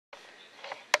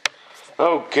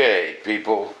Okay,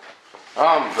 people,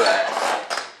 I'm back.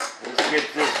 Let's get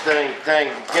this thing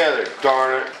together,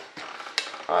 darn it.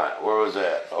 Alright, where was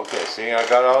that? Okay, see, I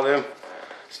got all them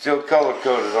still color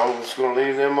coded. I'm just going to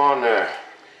leave them on there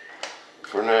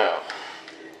for now.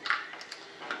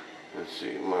 Let's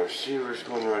see, my receiver's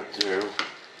going right there.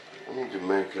 I need to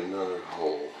make another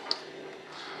hole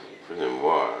for them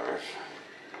wires.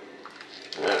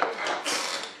 There.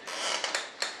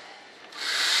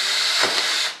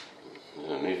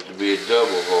 There needs to be a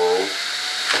double hole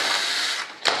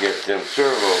to get them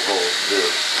servo holes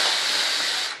through.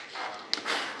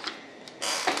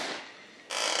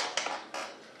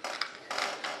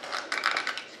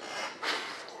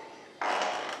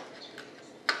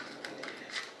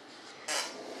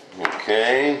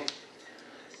 Okay,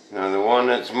 now the one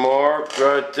that's marked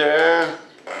right there,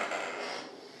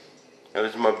 that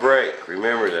is my brake,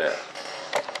 remember that.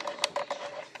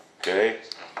 Okay,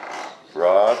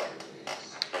 Rod,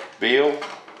 Beal,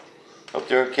 up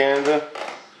there in Canada,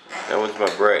 that was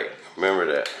my brake, remember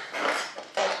that.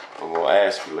 I'm going to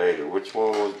ask you later, which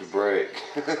one was the brake?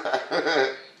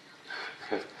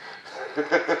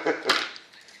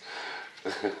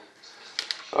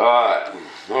 Alright,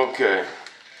 okay.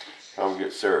 I'm gonna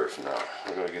get serious now.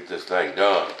 I'm gonna get this thing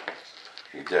done.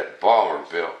 Get that bomber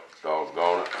built.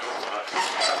 Doggone it.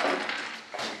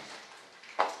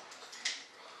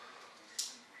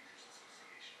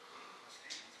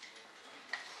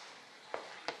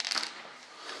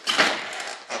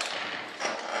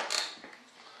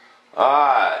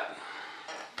 Alright.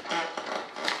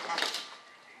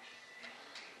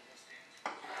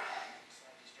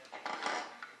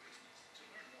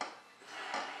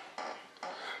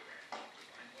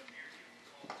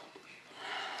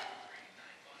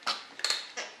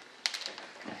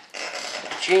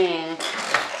 Ching.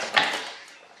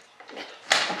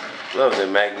 Love the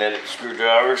magnetic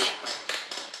screwdrivers.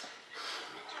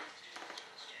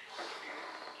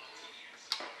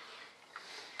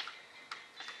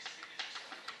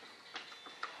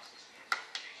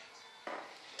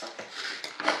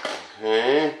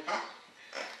 Okay.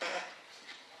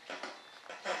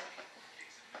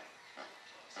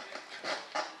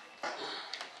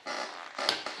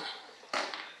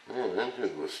 Man, that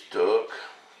thing was stuck.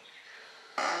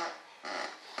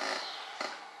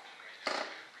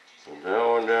 Put that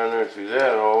one down there through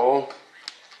that hole.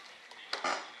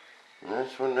 And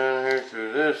this one down here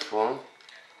through this one.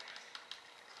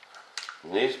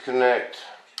 And these connect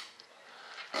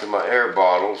to my air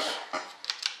bottles.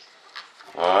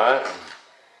 Alright.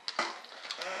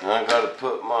 Now I gotta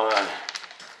put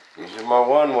these are my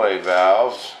one-way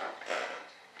valves,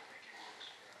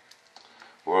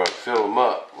 where I fill them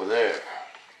up with air.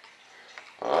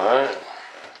 Alright.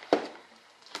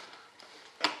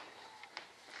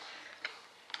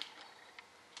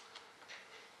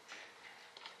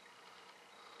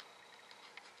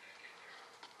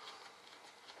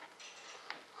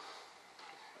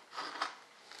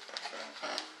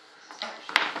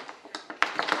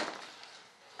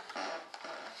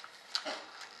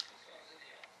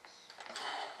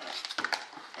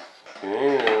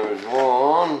 Okay, there's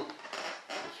one.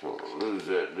 Just don't lose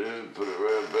that dude. Put it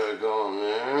right back on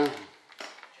there.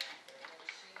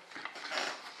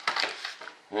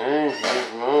 Okay,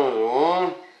 here's my other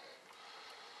one.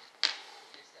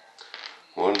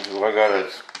 I got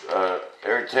a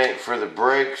air tank for the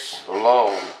brakes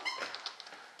alone,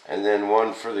 and then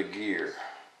one for the gear.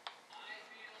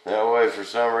 That way, for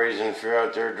some reason, if you're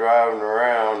out there driving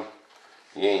around,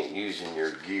 you ain't using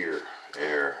your gear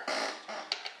air.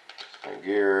 My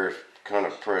gear is kind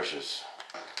of precious.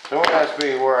 Someone asked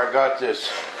me where I got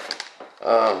this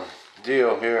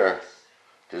deal here.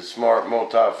 This smart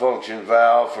multi-function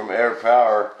valve from Air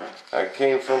Power. That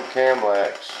came from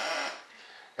Camlax.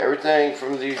 Everything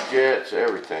from these jets,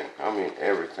 everything. I mean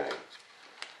everything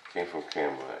came from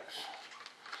Camlax.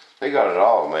 They got it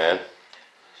all, man.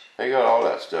 They got all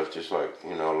that stuff, just like,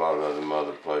 you know, a lot of them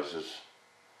other places.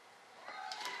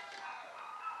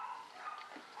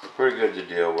 Pretty good to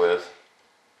deal with.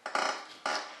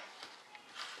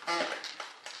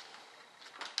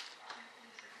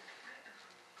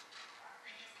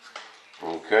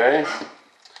 Okay.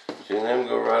 See them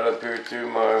go right up here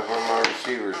through where my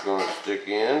receiver's going to stick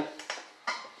in.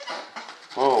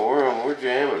 Oh, we're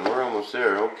jamming. We're almost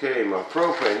there. Okay, my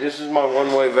propane. This is my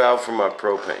one-way valve for my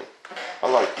propane. I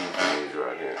like using these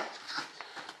right here.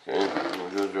 Okay,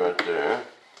 it goes right there.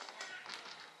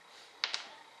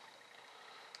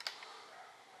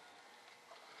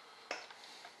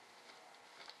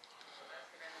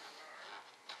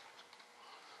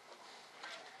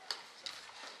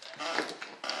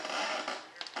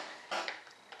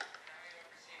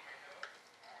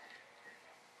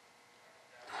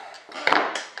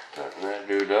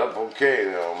 dude up. Okay,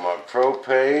 now my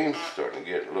propane, starting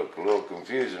to look a little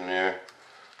confusing there.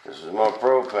 This is my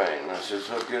propane. Let's just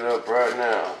hook it up right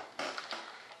now.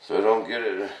 So I don't get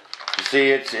it. You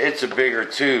see, it's a bigger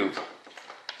tube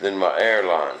than my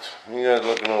airlines. You guys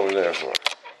looking over there for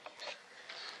it?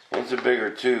 It's a bigger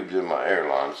tube than my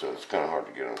airline, so it's kind of hard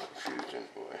to get them confused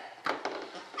anyway.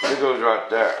 It goes right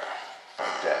there,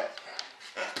 like that.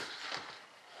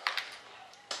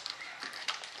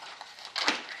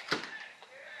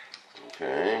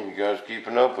 Okay, you guys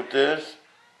keeping up with this?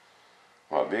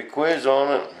 Might be a quiz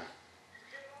on it.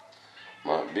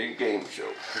 Might be a game show.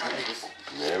 You just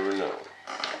never know.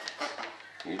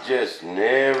 You just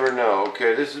never know.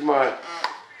 Okay, this is my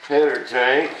header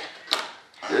tank.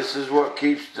 This is what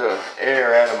keeps the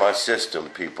air out of my system,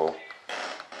 people.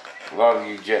 A lot of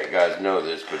you jet guys know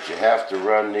this, but you have to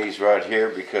run these right here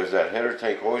because that header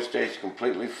tank always stays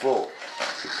completely full.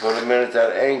 You put them in at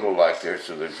that angle like there,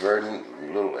 so there's very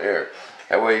little air.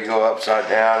 That way you go upside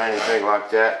down, anything like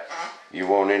that, you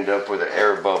won't end up with an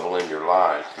air bubble in your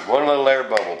line. One little air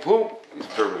bubble, poop, these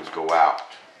turbines go out.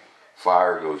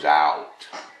 Fire goes out.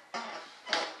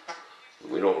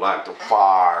 We don't like the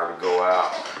fire to go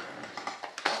out.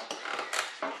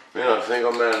 Man, I think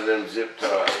I'm out of them zip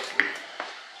ties.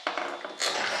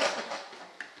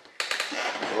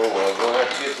 Oh well, we'll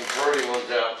have to get some pretty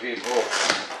ones out, people.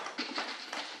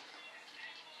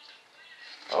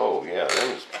 Oh yeah,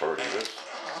 them is pretty.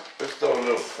 Let's throw a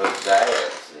little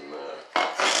pizzazz in there,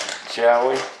 shall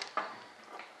we?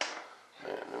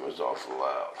 Man, that was awful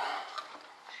loud.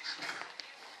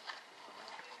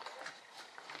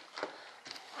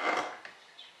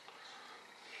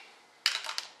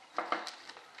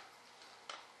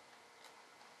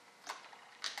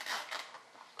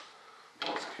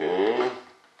 Okay.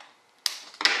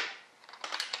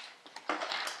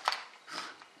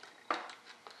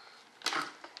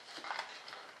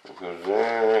 That goes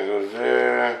there, that goes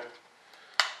there.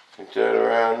 Take that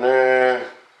around there.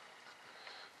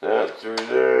 That through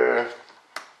there.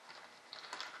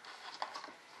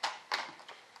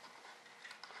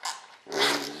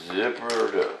 And zipper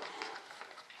it up.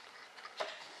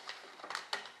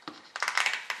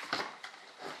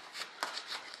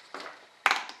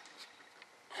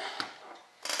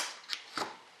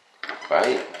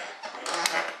 Bam.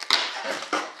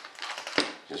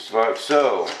 Just like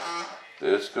so.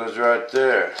 This goes right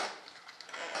there.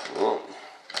 Oh,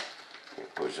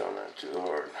 can't push on that too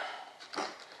hard.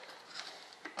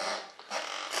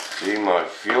 See my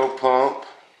fuel pump.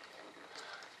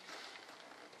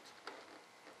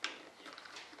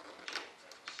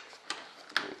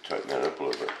 Tighten that up a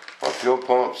little bit. My fuel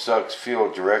pump sucks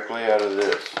fuel directly out of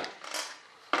this.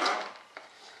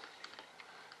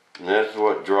 And that's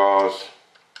what draws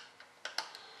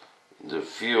the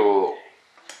fuel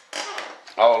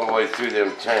all the way through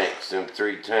them tanks, them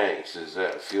 3 tanks, is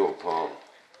that fuel pump.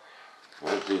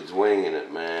 That dude's winging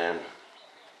it, man.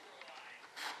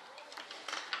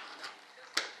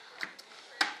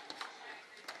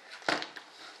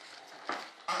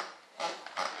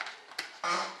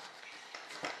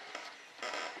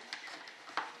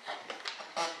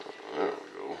 There we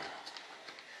go.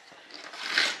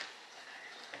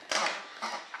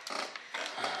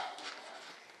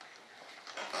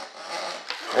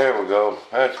 There we go.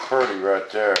 That's pretty right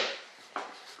there.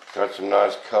 Got some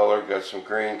nice color, got some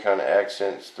green kind of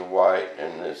accents to white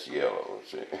and this yellow.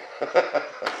 See?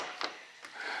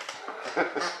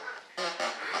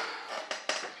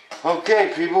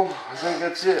 Okay, people, I think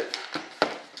that's it.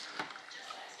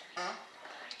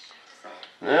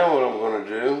 Now what I'm going to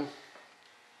do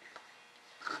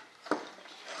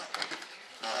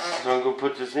is I'm going to go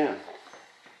put this in.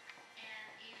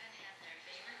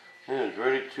 It's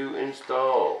ready to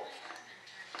install.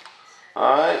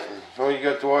 Alright, so you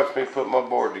got to watch me put my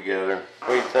board together. What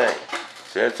do you think?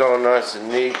 See, it's all nice and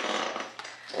neat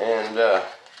and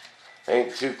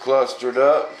ain't too clustered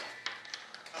up.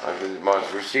 My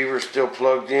receiver's still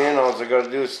plugged in. All I got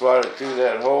to do is slide it through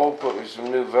that hole, put me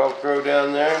some new Velcro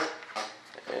down there,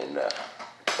 and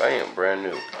bam, brand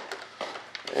new.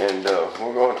 And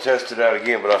we're going to test it out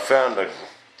again, but I found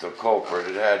the culprit.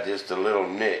 It had just a little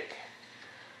nick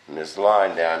in this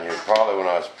line down here, probably when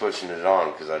I was pushing it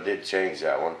on, because I did change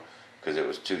that one because it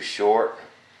was too short,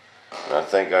 and I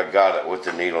think I got it with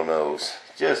the needle nose.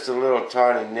 Just a little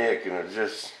tiny nick, and it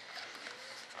just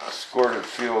squirted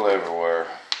fuel everywhere.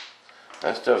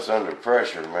 That stuff's under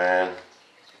pressure, man,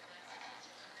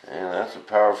 and that's a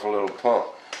powerful little pump.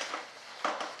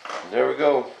 There we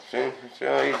go. See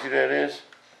how easy that is?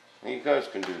 You guys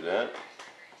can do that.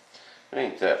 It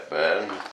ain't that bad.